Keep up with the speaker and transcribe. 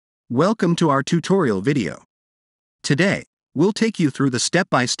Welcome to our tutorial video. Today, we'll take you through the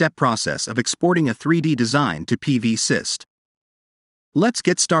step-by-step process of exporting a 3D design to Pvsyst. Let's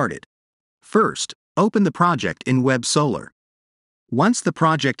get started. First, open the project in Web Solar. Once the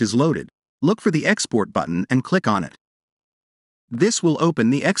project is loaded, look for the Export button and click on it. This will open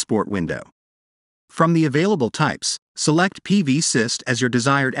the export window. From the available types, select Pvsyst as your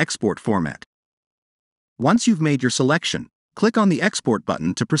desired export format. Once you've made your selection, click on the Export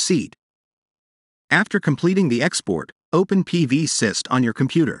button to proceed. After completing the export, open Pvsyst on your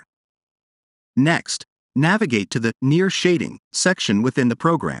computer. Next, navigate to the Near Shading section within the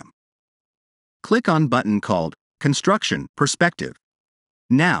program. Click on button called Construction Perspective.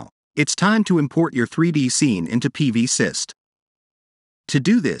 Now, it's time to import your 3D scene into Pvsyst. To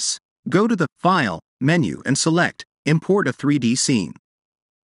do this, go to the File menu and select Import a 3D Scene.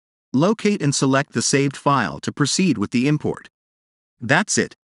 Locate and select the saved file to proceed with the import. That's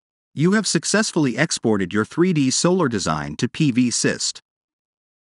it. You have successfully exported your 3D solar design to Pvsyst.